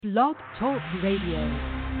Blog Talk Radio.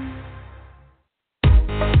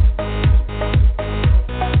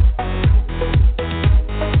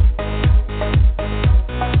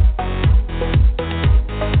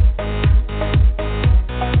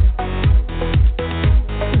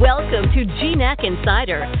 Welcome to GNAC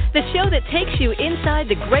Insider, the show that takes you inside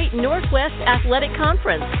the Great Northwest Athletic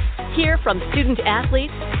Conference. Hear from student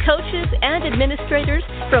athletes, coaches, and administrators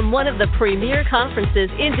from one of the premier conferences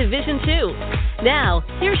in Division II. Now,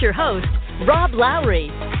 here's your host, Rob Lowry.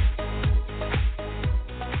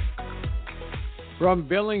 From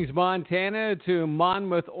Billings, Montana to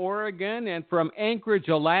Monmouth, Oregon, and from Anchorage,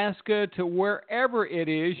 Alaska to wherever it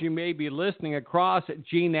is you may be listening across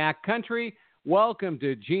GNAC country, welcome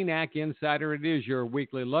to GNAC Insider. It is your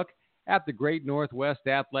weekly look at the Great Northwest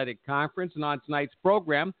Athletic Conference. And on tonight's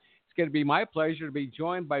program, it's going to be my pleasure to be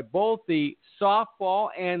joined by both the softball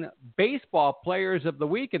and baseball players of the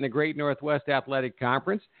week in the Great Northwest Athletic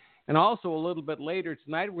Conference. And also a little bit later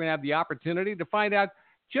tonight, we're going to have the opportunity to find out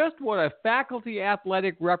just what a faculty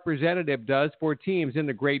athletic representative does for teams in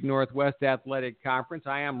the Great Northwest Athletic Conference.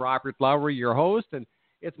 I am Robert Lowry, your host, and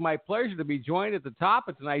it's my pleasure to be joined at the top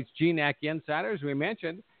of tonight's GNAC Insider. As we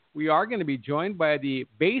mentioned, we are going to be joined by the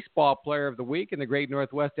baseball player of the week in the Great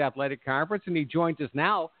Northwest Athletic Conference, and he joins us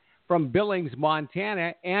now from Billings,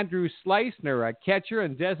 Montana, Andrew Schleusner, a catcher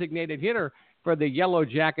and designated hitter for the Yellow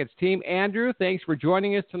Jackets team. Andrew, thanks for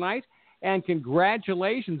joining us tonight, and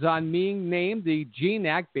congratulations on being named the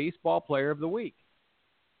GNAC Baseball Player of the Week.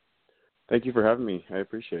 Thank you for having me. I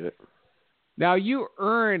appreciate it. Now, you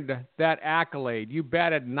earned that accolade. You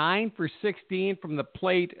batted 9 for 16 from the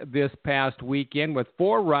plate this past weekend with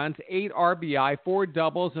 4 runs, 8 RBI, 4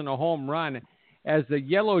 doubles, and a home run, as the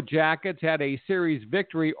Yellow Jackets had a series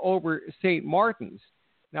victory over St. Martin's.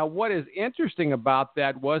 Now, what is interesting about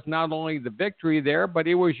that was not only the victory there, but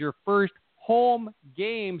it was your first home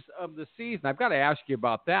games of the season. I've got to ask you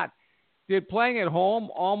about that. Did playing at home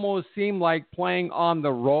almost seem like playing on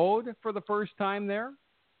the road for the first time there?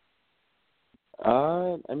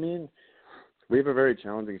 We have a very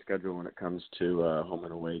challenging schedule when it comes to home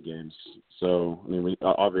and away games. So, we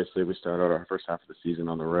obviously started out our first half of the season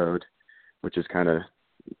on the road, which is kind of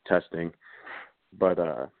testing. But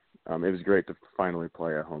it was great to finally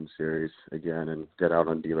play a home series again and get out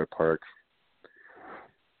on Dealer Park.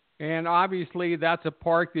 And obviously that's a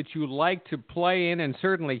park that you like to play in and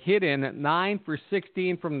certainly hit in. 9 for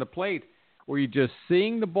 16 from the plate. Were you just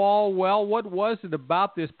seeing the ball well? What was it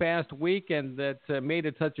about this past weekend that made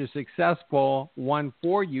it such a successful one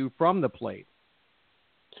for you from the plate?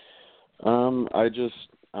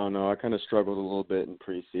 I don't know. I kind of struggled a little bit in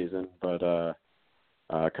preseason, but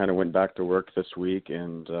I kind of went back to work this week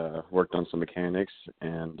and worked on some mechanics,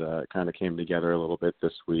 and it kind of came together a little bit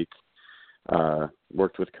this week.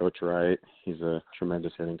 Worked with Coach Wright. He's a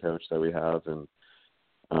tremendous hitting coach that we have,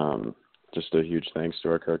 and just a huge thanks to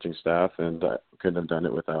our coaching staff, and I couldn't have done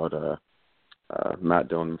it without Matt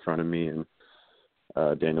Dillon in front of me and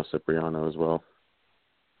Daniel Cipriano as well.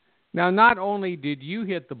 Now, not only did you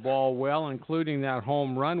hit the ball well, including that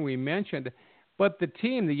home run we mentioned, but the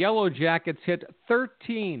team, the Yellow Jackets, hit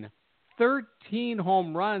 13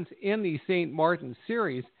 home runs in the St. Martin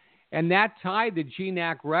series, and that tied the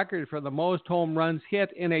GNAC record for the most home runs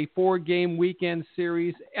hit in a 4-game weekend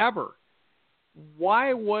series ever.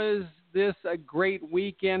 Why was this a great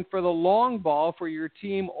weekend for the long ball for your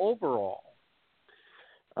team overall?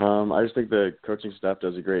 I just think the coaching staff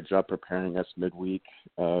does a great job preparing us midweek.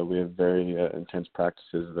 We have very intense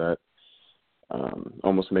practices that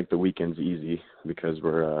almost make the weekends easy because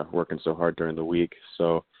we're working so hard during the week.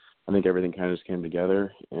 So I think everything kind of just came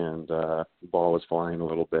together, and the ball was flying a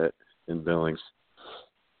little bit in Billings.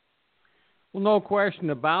 Well, no question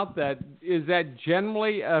about that. Is that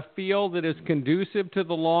generally a field that is conducive to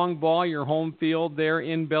the long ball, your home field there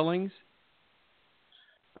in Billings?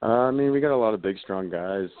 We got a lot of big, strong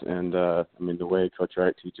guys, and the way Coach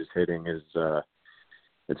Wright teaches hitting is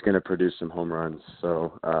it's going to produce some home runs.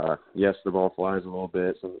 So, yes, the ball flies a little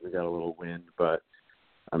bit, so we got a little wind, but,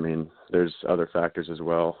 there's other factors as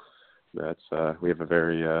well. We have a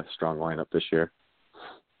very strong lineup this year.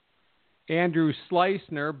 Andrew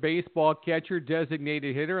Schleusner, baseball catcher,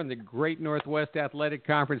 designated hitter, and the Great Northwest Athletic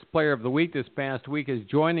Conference Player of the Week this past week, is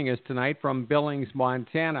joining us tonight from Billings,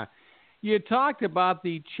 Montana. You talked about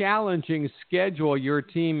the challenging schedule your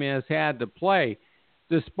team has had to play.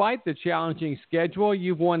 Despite the challenging schedule,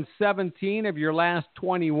 you've won 17 of your last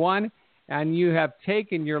 21, and you have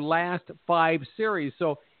taken your last 5 series.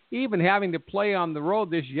 So even having to play on the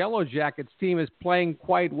road, this Yellow Jackets team is playing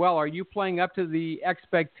quite well. Are you playing up to the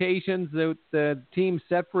expectations that the team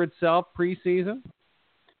set for itself preseason?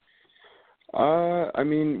 I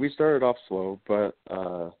mean, we started off slow, but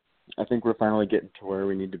I think we're finally getting to where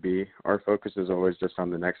we need to be. Our focus is always just on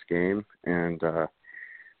the next game, and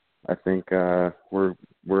I think we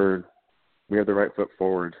have the right foot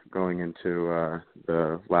forward going into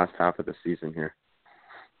the last half of the season here.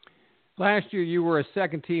 Last year, you were a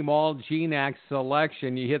second-team All-GNAC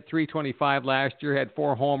selection. You hit .325 last year, had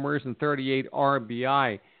 4 homers and 38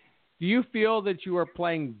 RBI. Do you feel that you are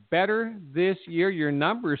playing better this year? Your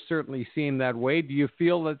numbers certainly seem that way. Do you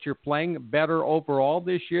feel that you're playing better overall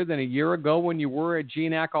this year than a year ago when you were a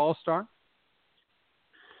GNAC All-Star?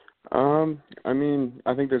 I mean,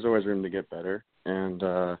 I think there's always room to get better, and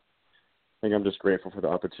I think I'm just grateful for the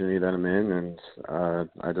opportunity that I'm in, and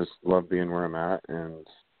I just love being where I'm at, and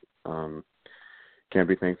can't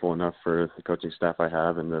be thankful enough for the coaching staff I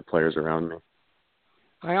have and the players around me.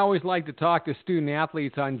 I always like to talk to student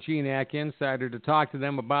athletes on GNAC Insider to talk to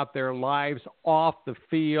them about their lives off the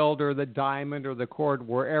field or the diamond or the court,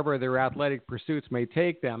 wherever their athletic pursuits may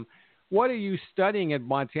take them. What are you studying at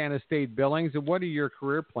Montana State Billings, and what are your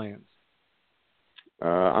career plans?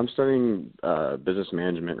 I'm studying business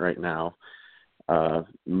management right now.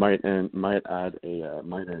 Might add a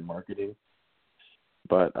minor in marketing,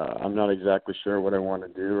 but I'm not exactly sure what I want to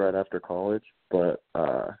do right after college. But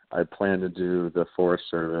I plan to do the Forest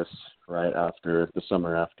Service right after the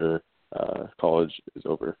summer after college is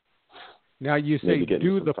over. Now you say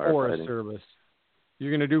do the Forest Service.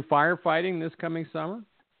 You're going to do firefighting this coming summer?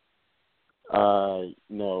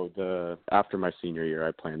 No, after my senior year,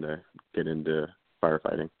 I plan to get into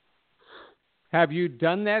firefighting. Have you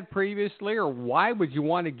done that previously, or why would you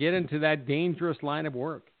want to get into that dangerous line of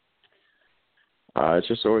work? It's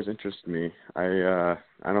just always interested me. I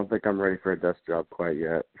don't think I'm ready for a desk job quite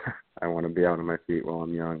yet. I want to be out on my feet while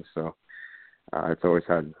I'm young, so it's always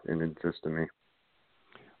had an interest in me.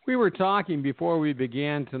 We were talking before we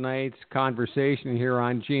began tonight's conversation here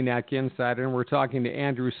on GNAC Insider, and we're talking to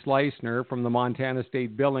Andrew Schleusner from the Montana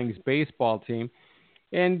State Billings baseball team.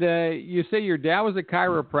 And you say your dad was a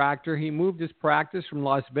chiropractor. He moved his practice from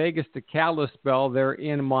Las Vegas to Kalispell there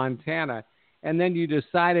in Montana, and then you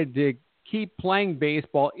decided to keep playing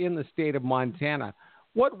baseball in the state of Montana.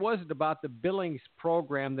 What was it about the Billings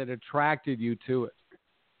program that attracted you to it?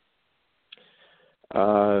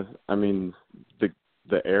 I mean,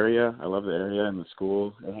 the area. I love the area and the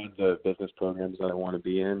school. It had the business programs that I want to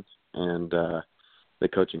be in, and the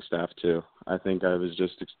coaching staff too. I think I was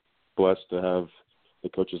just blessed to have the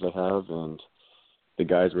coaches I have, and the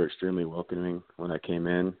guys were extremely welcoming when I came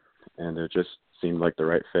in, and it just seemed like the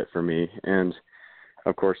right fit for me. And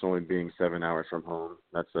of course, only being 7 hours from home,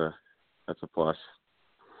 that's a plus.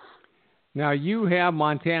 Now, you have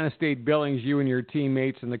Montana State Billings, you and your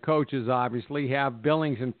teammates and the coaches obviously have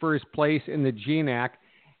Billings in first place in the GNAC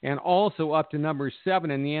and also up to number 7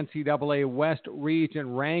 in the NCAA West Region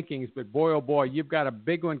rankings. But boy, oh boy, you've got a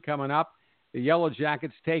big one coming up. The Yellow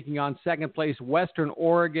Jackets taking on second place Western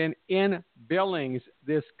Oregon in Billings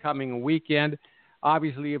this coming weekend.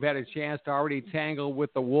 Obviously, you've had a chance to already tangle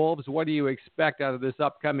with the Wolves. What do you expect out of this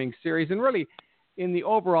upcoming series? And really, in the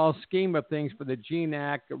overall scheme of things for the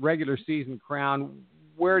GNAC regular season crown,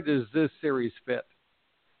 where does this series fit?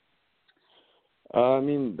 I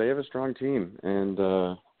mean, they have a strong team, and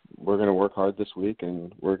we're going to work hard this week,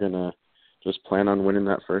 and we're going to just plan on winning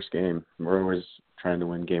that first game. We're always trying to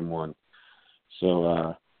win game 1.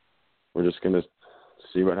 So we're just going to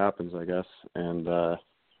see what happens, I guess, and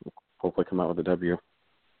hopefully come out with a W.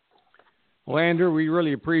 Well, Andrew, we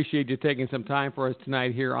really appreciate you taking some time for us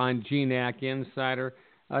tonight here on GNAC Insider.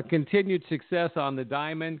 Continued success on the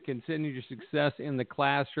diamond, continued success in the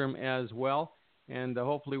classroom as well, and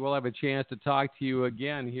hopefully we'll have a chance to talk to you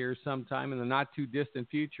again here sometime in the not-too-distant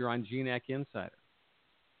future on GNAC Insider.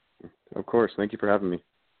 Of course. Thank you for having me.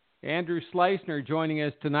 Andrew Schleusner joining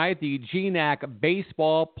us tonight, the GNAC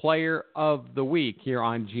Baseball Player of the Week here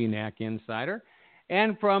on GNAC Insider.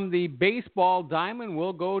 And from the baseball diamond,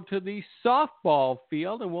 we'll go to the softball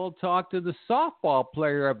field, and we'll talk to the softball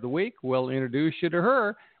player of the week. We'll introduce you to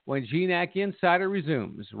her when GNAC Insider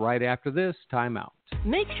resumes right after this timeout.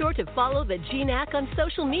 Make sure to follow the GNAC on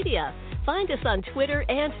social media. Find us on Twitter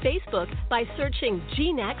and Facebook by searching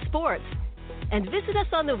GNAC Sports. And visit us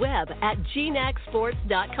on the web at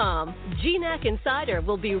GNACsports.com. GNAC Insider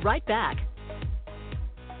will be right back.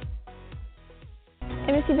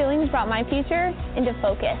 MSU Billings brought my future into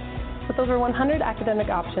focus. With over 100 academic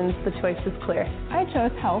options, the choice is clear. I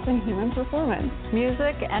chose health and human performance,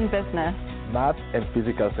 music and business, math and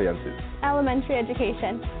physical sciences, elementary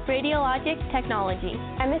education, radiologic technology.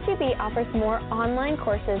 MSUB offers more online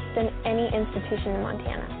courses than any institution in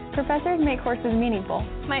Montana. Professors make courses meaningful.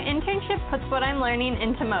 My internship puts what I'm learning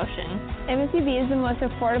into motion. MSUB is the most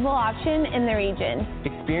affordable option in the region.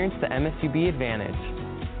 Experience the MSUB advantage.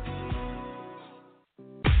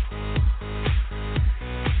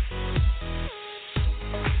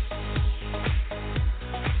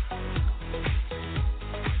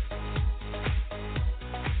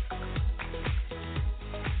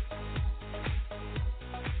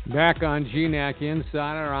 Back on GNAC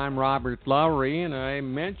Insider, I'm Robert Lowry, and I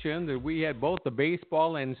mentioned that we had both the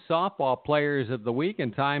baseball and softball players of the week,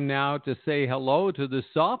 and time now to say hello to the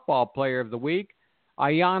softball player of the week,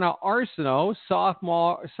 Ayanna Arceneaux,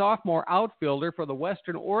 sophomore outfielder for the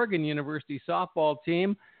Western Oregon University softball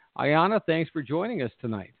team. Ayanna, thanks for joining us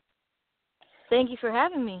tonight. Thank you for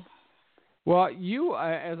having me. Well, you,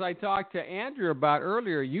 as I talked to Andrew about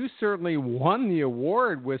earlier, you certainly won the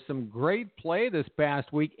award with some great play this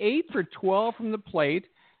past week. 8 for 12 from the plate.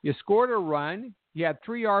 You scored a run. You had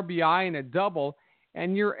 3 RBI and a double,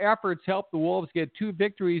 and your efforts helped the Wolves get 2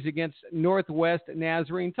 victories against Northwest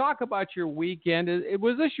Nazarene. Talk about your weekend.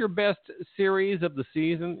 Was this your best series of the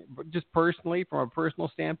season, just personally, from a personal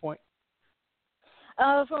standpoint?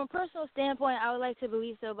 From a personal standpoint, I would like to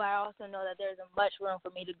believe so, but I also know that there's much room for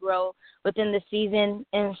me to grow within the season,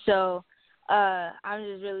 and so I'm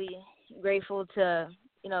just really grateful to,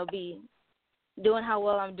 be doing how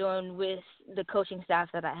well I'm doing with the coaching staff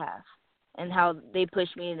that I have, and how they push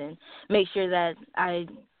me and make sure that I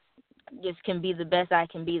just can be the best I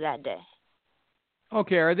can be that day.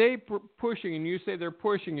 Okay, are they pushing, and you say they're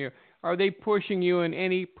pushing you, are they pushing you in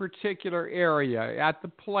any particular area, at the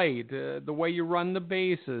plate, the way you run the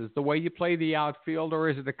bases, the way you play the outfield, or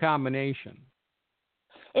is it a combination?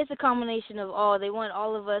 It's a combination of all. They want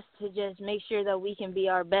all of us to just make sure that we can be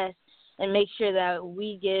our best and make sure that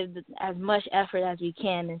we give as much effort as we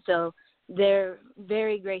can. And so they're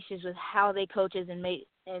very gracious with how they coach us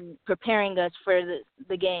and preparing us for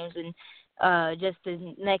the games and just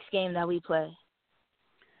the next game that we play.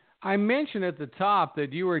 I mentioned at the top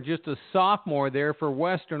that you were just a sophomore there for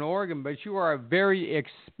Western Oregon, but you are a very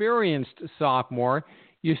experienced sophomore.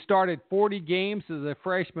 You started 40 games as a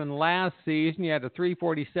freshman last season. You had a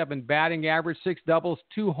 .347 batting average, 6 doubles,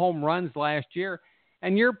 2 home runs last year.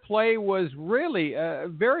 And your play was really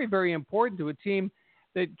very, very important to a team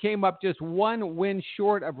that came up just 1 win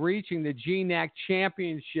short of reaching the GNAC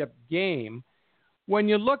championship game. When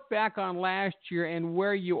you look back on last year and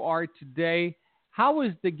where you are today, how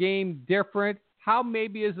is the game different? How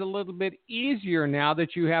maybe is it a little bit easier now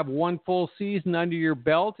that you have 1 full season under your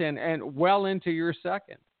belt and well into your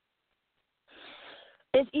second?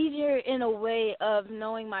 It's easier in a way of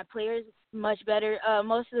knowing my players much better.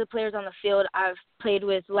 Most of the players on the field I've played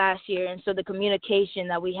with last year, and so the communication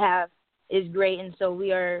that we have is great, and so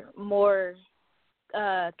we are more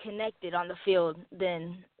connected on the field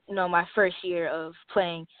than my first year of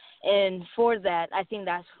playing. And for that, I think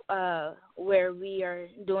that's where we are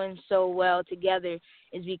doing so well together,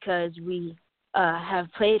 is because we have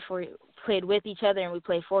played with each other and we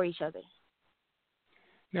play for each other.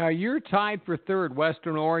 Now, you're tied for third.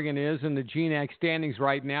 Western Oregon is in the GNAC standings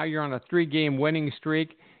right now. You're on a 3-game winning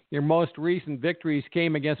streak. Your most recent victories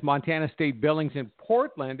came against Montana State Billings in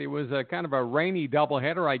Portland. It was a kind of a rainy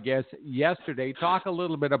doubleheader, I guess, yesterday. Talk a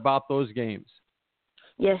little bit about those games.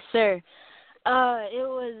 Yes, sir. It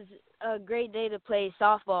was a great day to play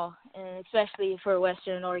softball, and especially for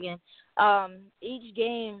Western Oregon. Each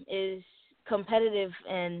game is competitive,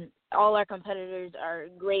 and all our competitors are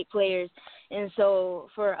great players. And so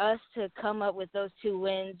for us to come up with those 2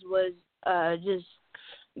 wins was just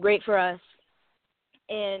great for us.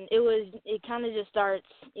 And it kind of just starts,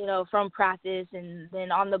 from practice and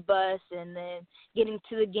then on the bus and then getting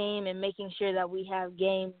to the game and making sure that we have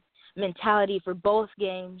game mentality for both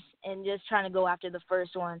games and just trying to go after the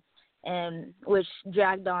first one, and which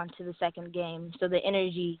dragged on to the second game. So the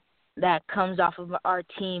energy that comes off of our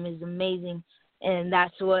team is amazing, and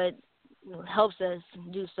that's what helps us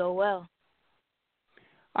do so well.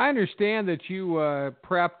 I understand that you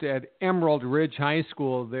prepped at Emerald Ridge High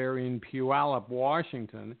School there in Puyallup,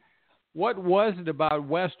 Washington. What was it about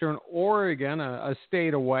Western Oregon, a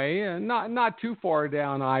state away, not too far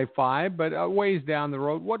down I-5, but a ways down the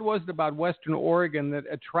road? What was it about Western Oregon that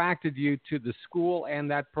attracted you to the school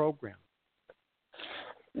and that program?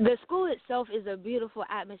 The school itself is a beautiful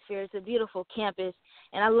atmosphere. It's a beautiful campus,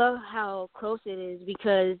 and I love how close it is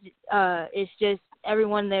because it's just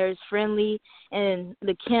everyone there is friendly, and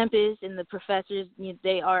the campus and the professors,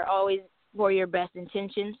 they are always for your best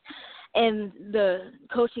intentions. And the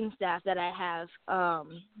coaching staff that I have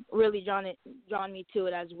really drawn me to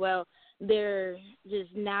it as well. They're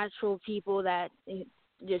just natural people that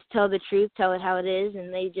just tell the truth, tell it how it is,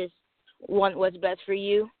 and they just want what's best for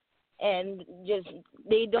you. And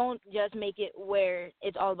they don't just make it where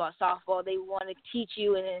it's all about softball. They want to teach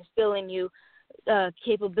you and instill in you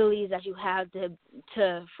capabilities that you have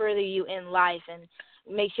to further you in life and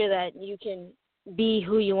make sure that you can be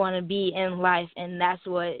who you want to be in life. And that's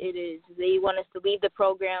what it is. They want us to leave the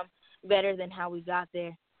program better than how we got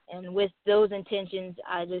there. And with those intentions,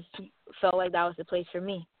 I just felt like that was the place for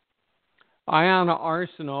me. Ayanna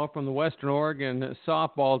Arceneaux from the Western Oregon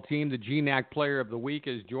softball team, the GNAC Player of the Week,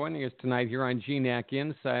 is joining us tonight here on GNAC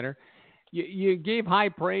Insider. You gave high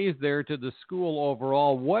praise there to the school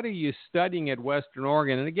overall. What are you studying at Western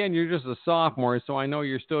Oregon? And again, you're just a sophomore, so I know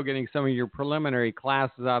you're still getting some of your preliminary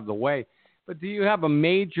classes out of the way. But do you have a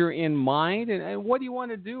major in mind? And what do you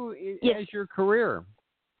want to do as your career?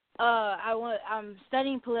 I'm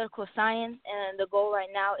studying political science, and the goal right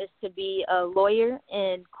now is to be a lawyer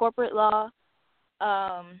in corporate law,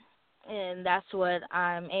 and that's what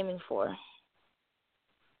I'm aiming for.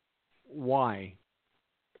 Why?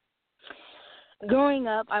 Growing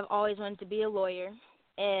up, I've always wanted to be a lawyer,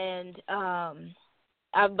 and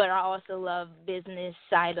but I also love business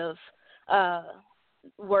side of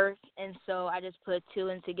work, and so I just put two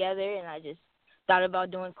and together, and I just thought about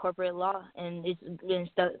doing corporate law, and it's been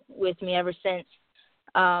stuck with me ever since.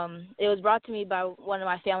 It was brought to me by one of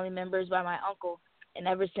my family members, by my uncle, and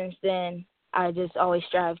ever since then, I just always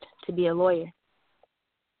strived to be a lawyer.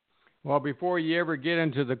 Well, before you ever get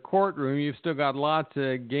into the courtroom, you've still got lots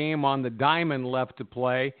of game on the diamond left to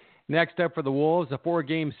play. Next up for the Wolves, a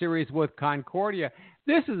 4-game series with Concordia.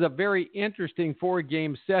 This is a very interesting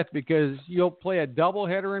 4-game set because you'll play a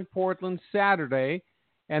doubleheader in Portland Saturday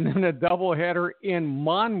and then a doubleheader in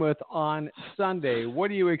Monmouth on Sunday. What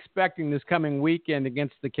are you expecting this coming weekend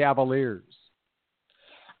against the Cavaliers?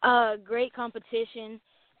 Great competition.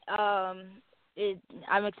 I'm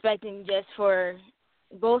expecting just for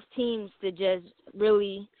both teams to just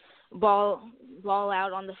really ball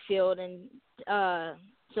out on the field, and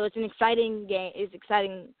so it's an exciting game. It's an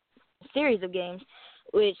exciting series of games,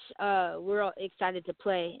 which we're all excited to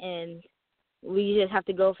play, and we just have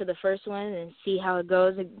to go for the first one and see how it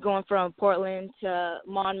goes. Going from Portland to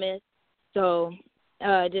Monmouth, so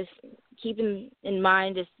just keeping in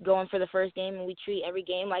mind just going for the first game, and we treat every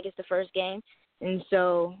game like it's the first game. And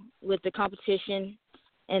so with the competition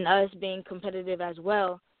and us being competitive as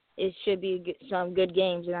well, it should be some good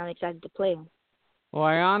games, and I'm excited to play them. Well,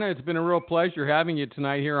 Ayanna, it's been a real pleasure having you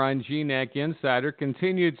tonight here on GNAC Insider.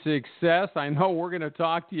 Continued success. I know we're going to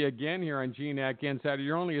talk to you again here on GNAC Insider.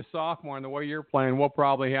 You're only a sophomore, and the way you're playing, we'll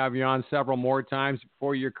probably have you on several more times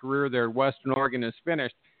before your career there at Western Oregon is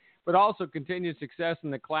finished. But also continued success in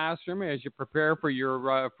the classroom as you prepare for your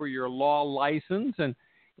law license.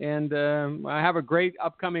 And have a great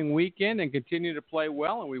upcoming weekend and continue to play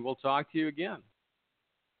well, and we will talk to you again.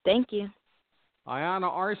 Thank you.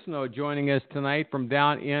 Ayanna Arceneaux joining us tonight from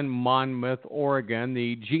down in Monmouth, Oregon,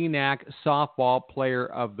 the GNAC Softball Player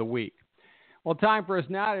of the Week. Well, time for us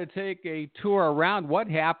now to take a tour around what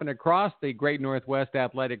happened across the Great Northwest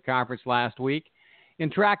Athletic Conference last week. In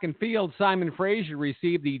track and field, Simon Fraser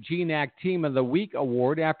received the GNAC Team of the Week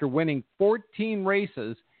award after winning 14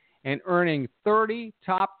 races and earning 30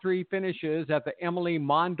 top 3 finishes at the Emily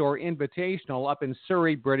Mondor Invitational up in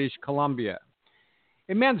Surrey, British Columbia.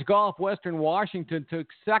 In men's golf, Western Washington took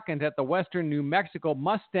second at the Western New Mexico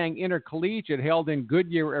Mustang Intercollegiate held in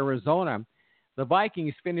Goodyear, Arizona. The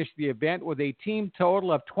Vikings finished the event with a team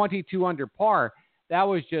total of 22 under par. That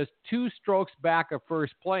was just 2 strokes back of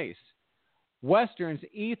first place. Western's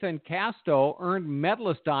Ethan Casto earned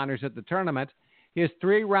medalist honors at the tournament. His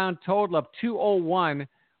 3-round total of 201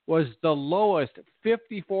 was the lowest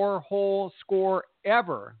 54-hole score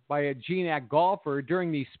ever by a GNAC golfer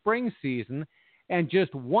during the spring season, and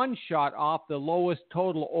just 1 shot off the lowest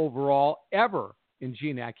total overall ever in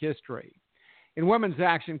GNAC history. In women's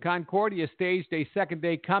action, Concordia staged a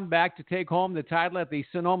second-day comeback to take home the title at the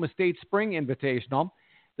Sonoma State Spring Invitational.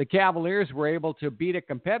 The Cavaliers were able to beat a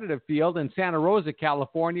competitive field in Santa Rosa,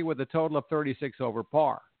 California, with a total of 36 over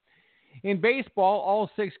par. In baseball, all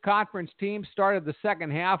 6 conference teams started the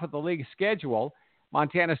second half of the league schedule.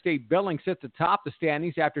 Montana State Billings sits atop the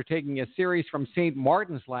standings after taking a series from St.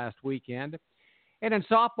 Martin's last weekend. And in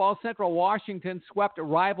softball, Central Washington swept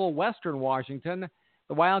rival Western Washington.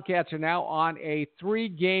 The Wildcats are now on a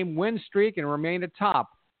 3-game win streak and remain atop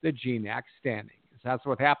the GNAC standings. That's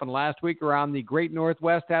what happened last week around the Great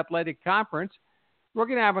Northwest Athletic Conference. We're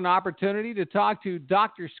going to have an opportunity to talk to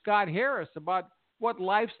Dr. Scott Harris about what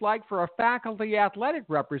life's like for a faculty athletic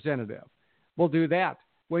representative. We'll do that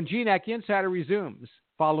when GNAC Insider resumes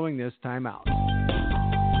following this timeout.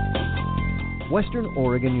 Western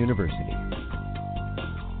Oregon University.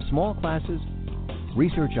 Small classes,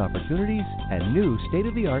 research opportunities, and new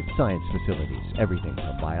state-of-the-art science facilities. Everything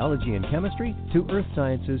from biology and chemistry to earth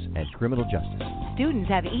sciences and criminal justice. Students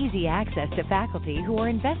have easy access to faculty who are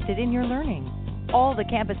invested in your learning. All the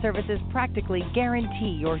campus services practically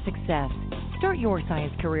guarantee your success. Start your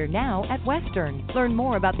science career now at Western. Learn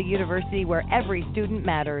more about the university where every student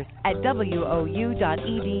matters at wou.edu.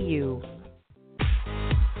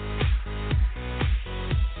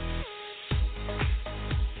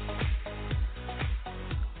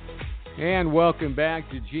 And welcome back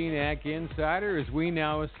to GNAC Insider as we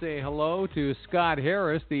now say hello to Scott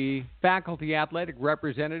Harris, the faculty athletic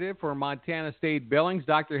representative for Montana State Billings.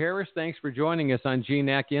 Dr. Harris, thanks for joining us on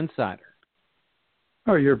GNAC Insider.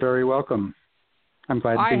 Oh, you're very welcome. I'm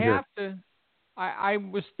glad to be here. I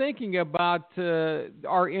was thinking about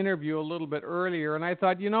our interview a little bit earlier, and I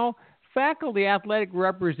thought, faculty athletic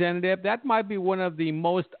representative, that might be one of the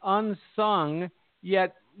most unsung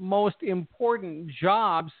yet most important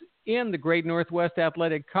jobs in the Great Northwest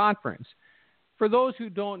Athletic Conference. For those who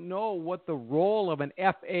don't know what the role of an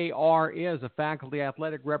FAR is, a faculty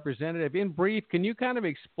athletic representative, in brief, can you kind of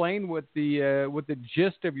explain what the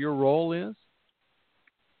gist of your role is?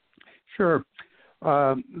 Sure.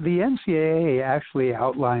 The NCAA actually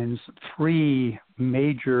outlines three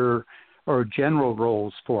major or general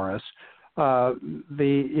roles for us.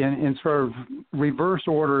 In sort of reverse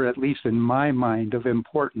order, at least in my mind, of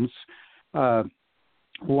importance,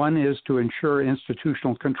 one is to ensure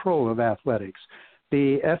institutional control of athletics.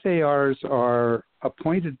 The FARs are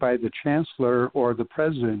appointed by the chancellor or the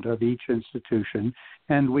president of each institution,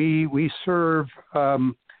 and we serve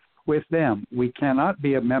with them. We cannot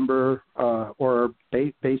be a member or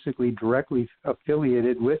basically directly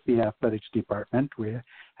affiliated with the athletics department. We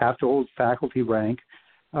have to hold faculty rank,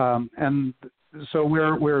 and so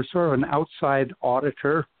we're sort of an outside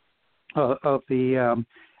auditor of the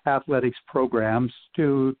athletics programs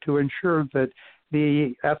to ensure that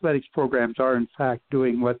the athletics programs are in fact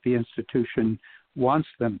doing what the institution wants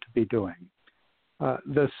them to be doing.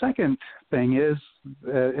 The second thing is,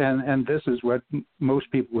 and this is what most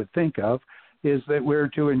people would think of, is that we're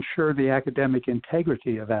to ensure the academic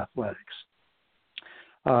integrity of athletics.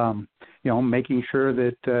 Making sure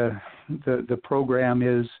that the program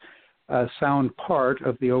is a sound part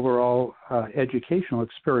of the overall educational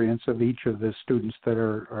experience of each of the students that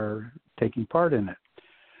are taking part in it.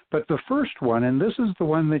 But the first one, and this is the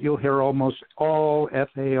one that you'll hear almost all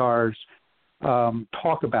FARs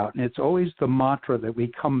talk about, and it's always the mantra that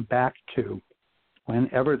we come back to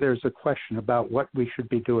whenever there's a question about what we should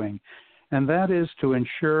be doing, and that is to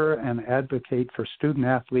ensure and advocate for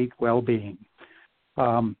student-athlete well-being.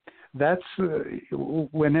 That's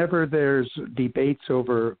whenever there's debates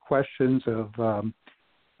over questions of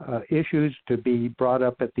issues to be brought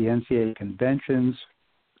up at the NCAA conventions,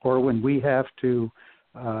 or when we have to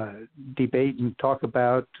debate and talk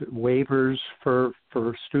about waivers for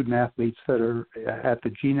student athletes that are at the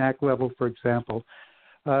GNAC level, for example,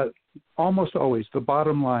 almost always the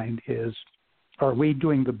bottom line is, are we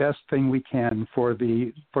doing the best thing we can for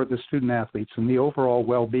the student athletes and the overall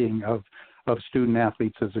well-being of student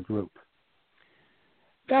athletes as a group?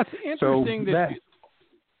 That's interesting.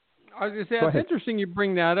 I was going to say, it's interesting you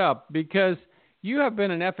bring that up, because you have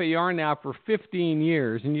been an FAR now for 15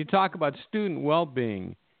 years, and you talk about student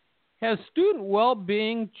well-being. Has student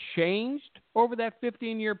well-being changed over that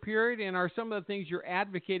 15-year period, and are some of the things you're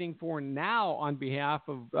advocating for now on behalf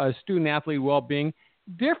of student-athlete well-being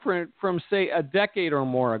different from, say, a decade or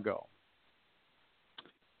more ago?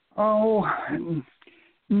 Oh,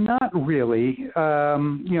 not really.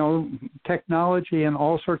 Technology and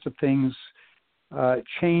all sorts of things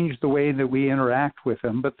change the way that we interact with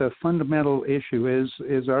them, but the fundamental issue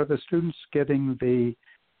is are the students getting the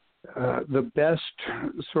best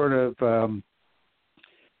sort of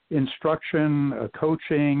instruction,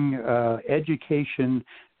 coaching, education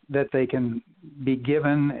that they can be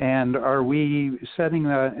given, and are we setting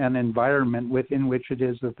an environment within which it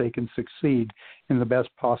is that they can succeed in the best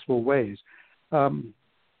possible ways? And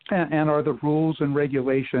are the rules and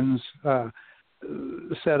regulations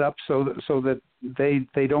set up so that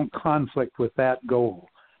they don't conflict with that goal?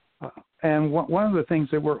 And one of the things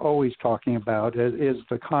that we're always talking about is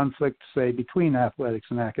the conflict, say, between athletics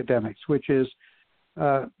and academics, which is,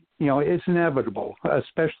 it's inevitable,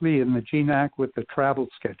 especially in the GNAC with the travel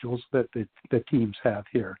schedules that the teams have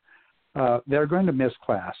here. They're going to miss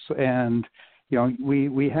class, and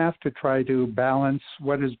we have to try to balance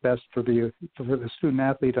what is best for the student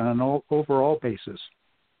athlete on an overall basis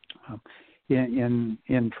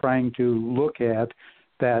in trying to look at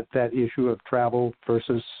that issue of travel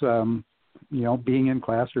versus being in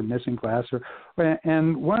class or missing class.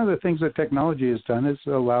 And one of the things that technology has done is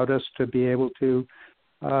allowed us to be able to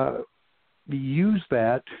use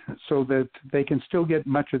that so that they can still get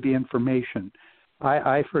much of the information.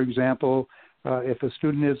 I for example, if a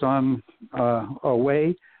student is on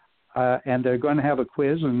away and they're going to have a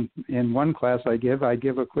quiz, and in one class I give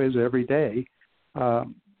a quiz every day,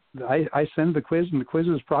 I send the quiz, and the quiz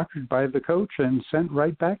is proctored by the coach and sent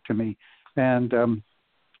right back to me. And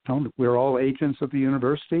we're all agents of the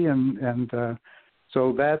university, and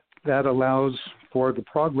so that allows for the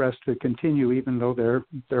progress to continue, even though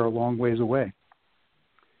they're a long ways away.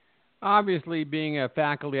 Obviously, being a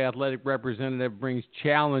faculty athletic representative brings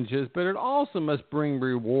challenges, but it also must bring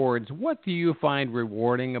rewards. What do you find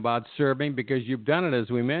rewarding about serving? Because you've done it, as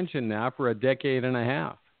we mentioned now, for a decade and a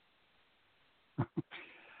half.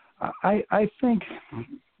 I think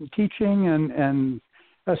teaching and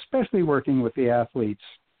especially working with the athletes,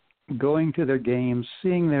 going to their games,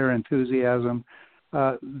 seeing their enthusiasm,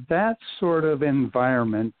 that sort of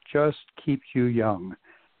environment just keeps you young.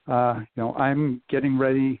 I'm getting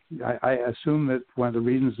ready. I assume that one of the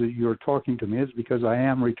reasons that you're talking to me is because I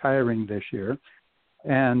am retiring this year.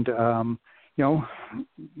 And,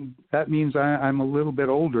 that means I'm a little bit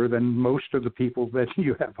older than most of the people that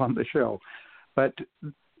you have on the show. But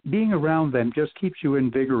being around them just keeps you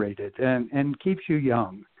invigorated and keeps you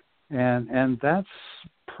young. And that's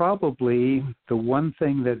probably the one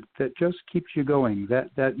thing that just keeps you going,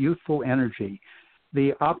 that youthful energy.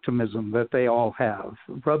 The optimism that they all have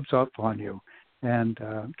rubs up on you and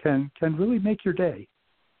can really make your day.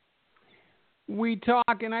 We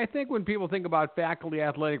talk, and I think when people think about faculty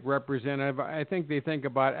athletic representative, I think they think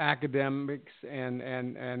about academics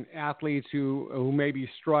and athletes who may be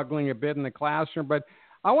struggling a bit in the classroom. But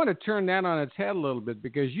I want to turn that on its head a little bit,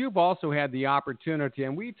 because you've also had the opportunity,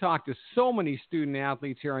 and we talk to so many student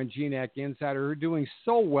athletes here on GNAC Insider who are doing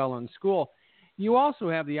so well in school. You also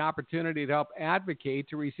have the opportunity to help advocate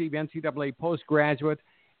to receive NCAA postgraduate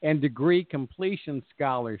and degree completion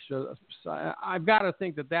scholarships. I've got to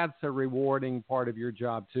think that that's a rewarding part of your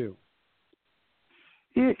job, too.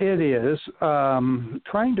 It is.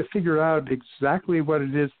 Trying to figure out exactly what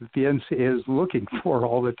it is that the NCAA is looking for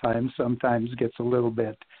all the time sometimes gets a little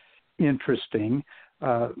bit interesting.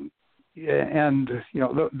 And,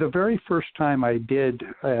 the very first time I did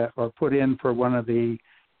or put in for one of the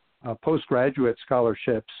postgraduate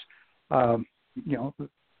scholarships,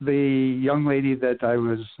 the young lady that I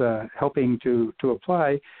was helping to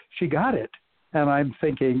apply, she got it. And I'm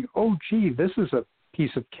thinking, oh, gee, this is a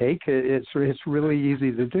piece of cake. It's really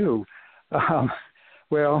easy to do.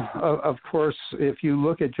 Well, of course, if you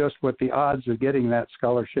look at just what the odds of getting that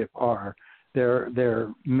scholarship are,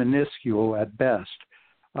 they're minuscule at best.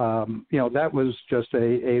 That was just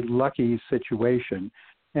a lucky situation.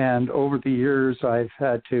 And over the years, I've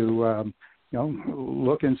had to,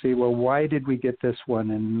 look and see, well, why did we get this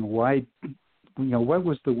one? And why, what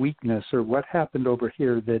was the weakness, or what happened over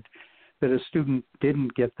here that a student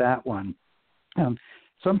didn't get that one?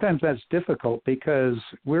 Sometimes that's difficult because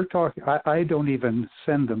we're talking, I don't even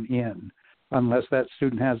send them in unless that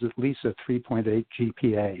student has at least a 3.8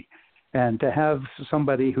 GPA. And to have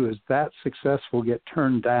somebody who is that successful get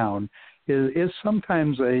turned down is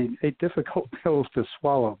sometimes a difficult pill to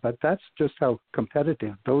swallow, but that's just how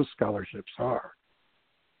competitive those scholarships are.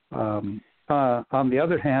 On the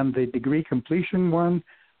other hand, the degree completion one,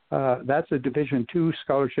 that's a Division II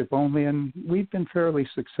scholarship only, and we've been fairly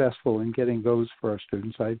successful in getting those for our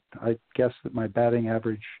students. I guess that my batting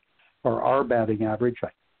average, or our batting average, I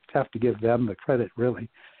have to give them the credit really,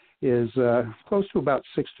 is close to about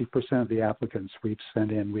 60% of the applicants we've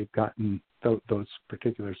sent in, we've gotten those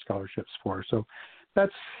particular scholarships for. So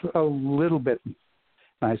that's a little bit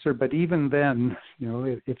nicer. But even then,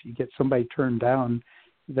 if you get somebody turned down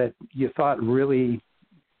that you thought really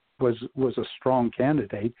was a strong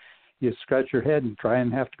candidate, you scratch your head and try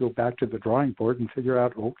and have to go back to the drawing board and figure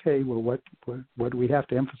out, okay, well, what do we have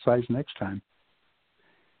to emphasize next time?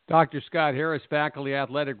 Dr. Scott Harris, faculty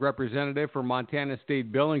athletic representative for Montana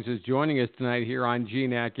State Billings, is joining us tonight here on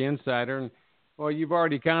GNAC Insider. And, well, you've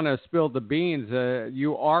already kind of spilled the beans.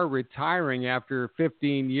 You are retiring after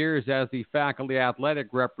 15 years as the faculty athletic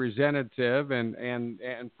representative and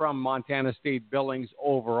from Montana State Billings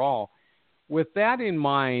overall. With that in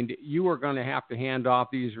mind, you are going to have to hand off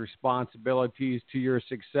these responsibilities to your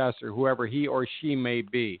successor, whoever he or she may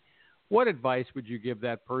be. What advice would you give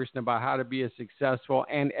that person about how to be as successful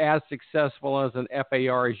as an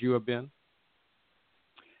FAR as you have been?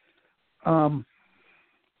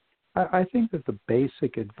 I think that the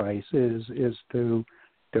basic advice is to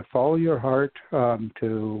follow your heart,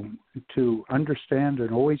 to understand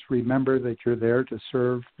and always remember that you're there to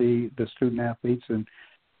serve the student athletes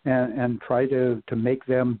and try to make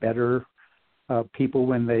them better people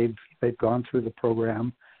when they've gone through the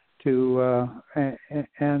program,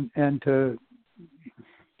 and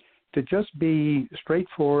to just be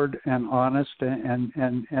straightforward and honest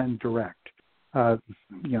and direct.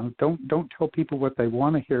 Don't tell people what they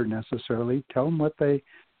want to hear necessarily. Tell them what they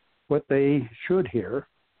should hear,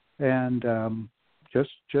 and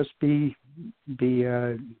just be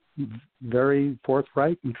very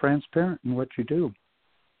forthright and transparent in what you do.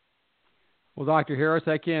 Well, Dr. Harris,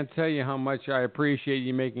 I can't tell you how much I appreciate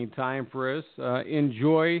you making time for us.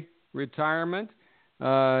 Enjoy retirement.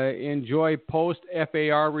 Enjoy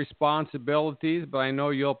post-FAR responsibilities, but I know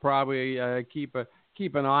you'll probably keep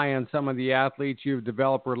an eye on some of the athletes you've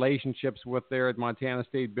developed relationships with there at Montana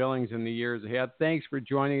State Billings in the years ahead. Thanks for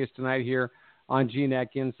joining us tonight here on GNAC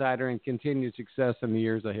Insider, and continued success in the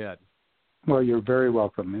years ahead. Well, you're very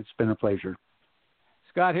welcome. It's been a pleasure.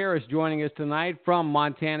 Scott Harris joining us tonight from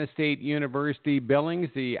Montana State University Billings,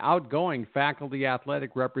 the outgoing faculty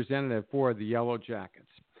athletic representative for the Yellow Jackets.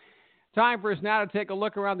 Time for us now to take a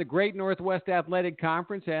look around the Great Northwest Athletic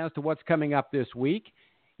Conference as to what's coming up this week.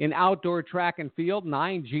 In outdoor track and field,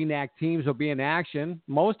 9 GNAC teams will be in action,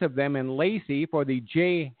 most of them in Lacey for the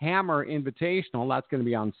J. Hammer Invitational. That's going to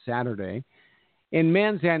be on Saturday. In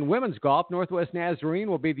men's and women's golf, Northwest Nazarene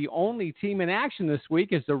will be the only team in action this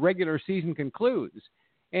week as the regular season concludes.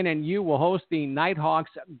 NNU will host the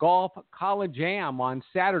Nighthawks Golf College Am on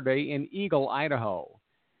Saturday in Eagle, Idaho.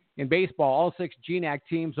 In baseball, all 6 GNAC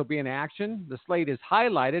teams will be in action. The slate is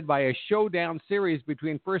highlighted by a showdown series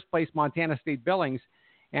between first-place Montana State Billings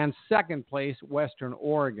and second-place Western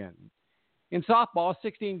Oregon. In softball,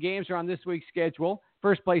 16 games are on this week's schedule.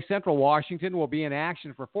 First-place Central Washington will be in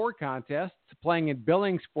action for 4 contests, playing in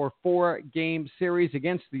Billings for 4-game series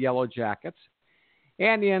against the Yellow Jackets.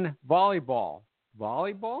 And in volleyball.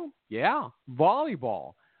 Volleyball? Yeah,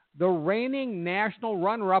 volleyball. The reigning national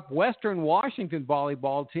runner-up Western Washington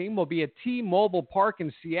volleyball team will be at T-Mobile Park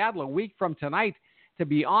in Seattle a week from tonight to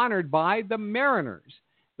be honored by the Mariners.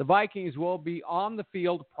 The Vikings will be on the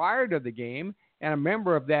field prior to the game, and a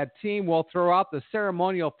member of that team will throw out the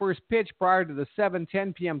ceremonial first pitch prior to the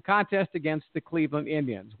 7:10 p.m. contest against the Cleveland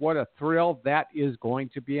Indians. What a thrill that is going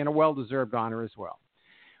to be, and a well-deserved honor as well.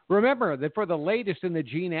 Remember that for the latest in the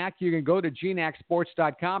GNAC, you can go to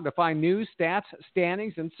GNACsports.com to find news, stats,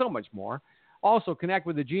 standings, and so much more. Also, connect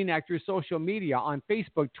with the GNAC through social media on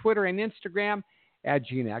Facebook, Twitter, and Instagram at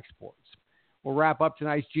GNAC Sports. We'll wrap up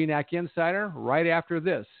tonight's GNAC Insider right after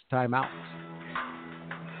this timeout.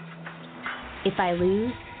 If I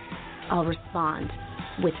lose, I'll respond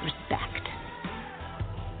with respect.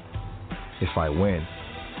 If I win,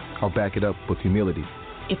 I'll back it up with humility.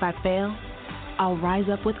 If I fail, I'll rise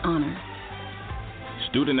up with honor.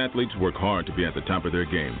 Student athletes work hard to be at the top of their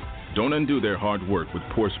game. Don't undo their hard work with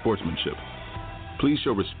poor sportsmanship. Please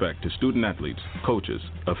show respect to student athletes, coaches,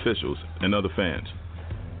 officials, and other fans.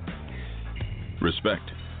 Respect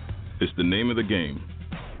is the name of the game.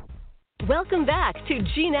 Welcome back to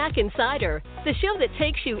GNAC Insider, the show that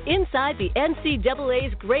takes you inside the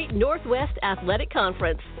NCAA's Great Northwest Athletic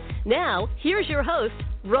Conference. Now, here's your host,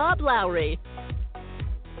 Rob Lowry.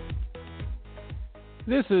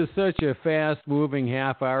 This is such a fast-moving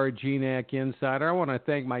half-hour GNAC Insider. I want to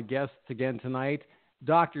thank my guests again tonight,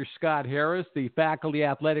 Dr. Scott Harris, the faculty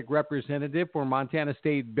athletic representative for Montana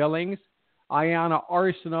State Billings, Ayanna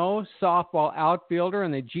Arceneaux, softball outfielder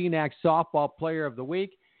and the GNAC Softball Player of the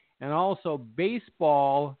Week, and also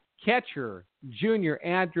baseball catcher, junior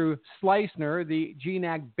Andrew Schleusner, the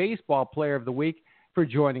GNAC Baseball Player of the Week, for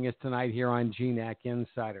joining us tonight here on GNAC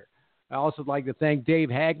Insider. I also would like to thank Dave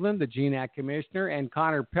Haglund, the GNAC Commissioner, and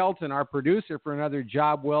Connor Pelton, our producer, for another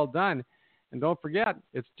job well done. And don't forget,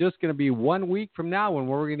 it's just going to be 1 week from now when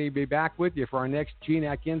we're going to be back with you for our next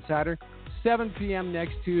GNAC Insider, 7 p.m.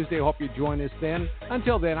 next Tuesday. Hope you join us then.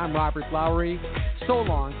 Until then, I'm Robert Lowry. So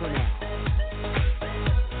long for now.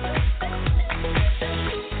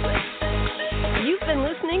 You've been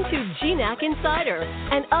listening to GNAC Insider,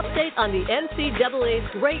 an update on the NCAA's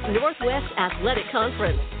Great Northwest Athletic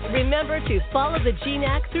Conference. Remember to follow the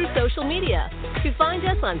GNAC through social media. To find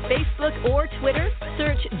us on Facebook or Twitter,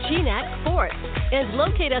 search GNAC Sports and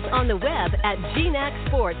locate us on the web at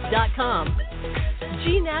GNACsports.com.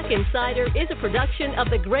 GNAC Insider is a production of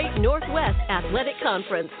the Great Northwest Athletic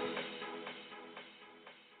Conference.